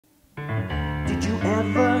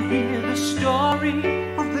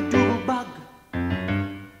story of the doodlebug.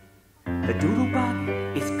 The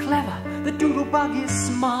doodlebug is clever, the doodlebug is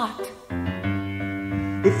smart.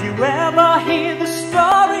 If you ever hear the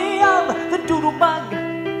story of the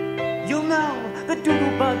doodlebug, you'll know the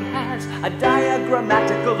doodlebug has a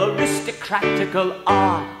diagrammatical, aristocratical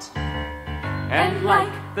art. And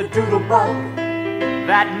like the doodlebug,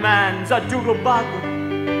 that man's a doodlebug.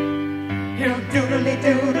 He'll doodly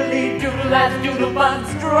doodle as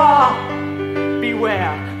doodlebugs draw.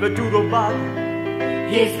 Beware the doodlebug,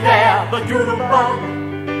 he's there, the doodlebug.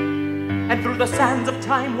 And through the sands of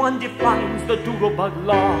time one defines the doodlebug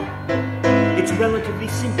law. It's relatively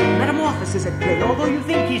simple, metamorphosis at play. Although you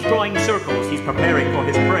think he's drawing circles, he's preparing for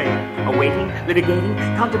his prey, awaiting, litigating,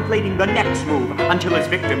 contemplating the next move, until his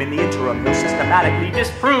victim in the interim will systematically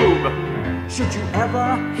disprove. Should you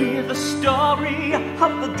ever hear the story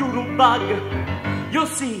of the doodlebug, you'll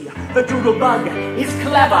see the doodlebug is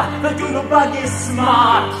clever, the doodlebug is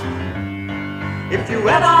smart. If you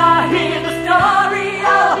ever hear the story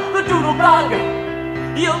of the doodlebug,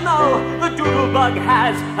 you'll know the doodlebug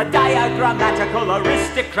has a diagrammatical,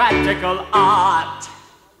 aristocratical art.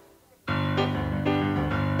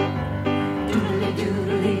 Doodly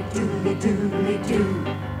doodly doodly doodly doo.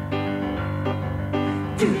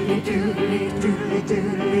 Doodly doodly doodly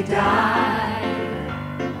doodly die.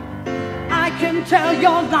 I can tell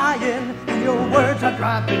you're lying, and your words are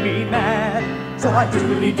driving me mad. So I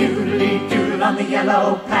doodly doodly doodle on the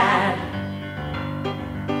yellow pad.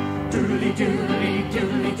 Doodly doodly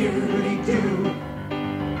doodly doodly doo.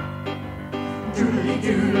 Doodly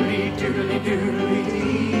doodly doodly doodly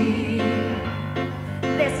dee.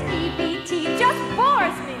 This EBT just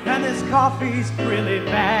bores me. And this coffee's really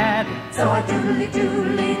bad. So I doodly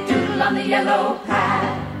doodly doodle on the yellow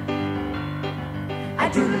pad. I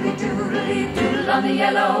doodly doodly doodle on the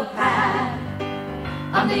yellow pad.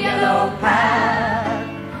 On the yellow pad,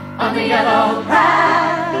 on the yellow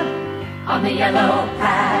pad, on the yellow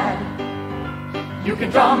pad. You can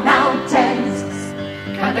draw mountains,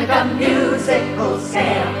 conduct a musical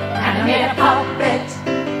scale, animate a puppet,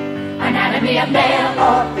 anatomy of male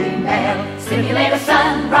or female, simulate a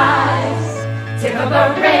sunrise, tip a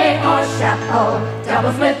beret or chapeau,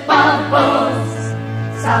 doubles with bubbles,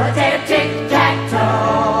 solitaire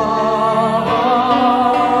tic-tac-toe.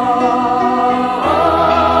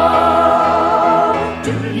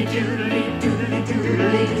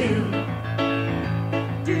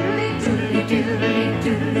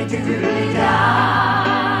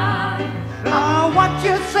 What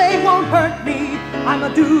you say won't hurt me, I'm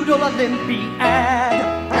a doodle Olympiad,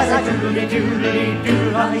 as I doodly doodly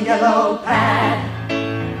doodle on the yellow pad.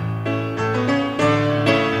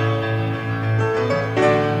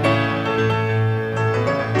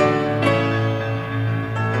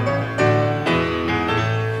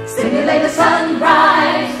 Simulate a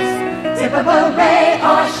sunrise, tip a beret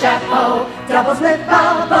or chapeau, doubles with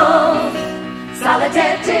bubbles,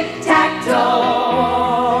 solitaire tic-tac-toe.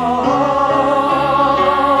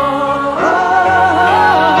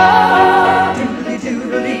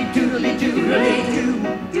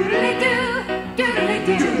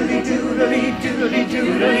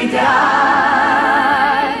 Doodly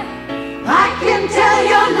die. I can tell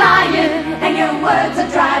you're lying, and your words are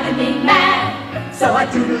driving me mad. So I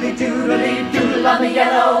doodly doodly doodle on the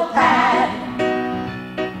yellow pad.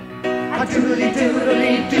 I doodly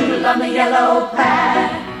doodly doodle on the yellow pad.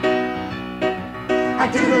 I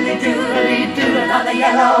doodly doodly doodle on the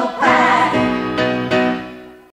yellow pad.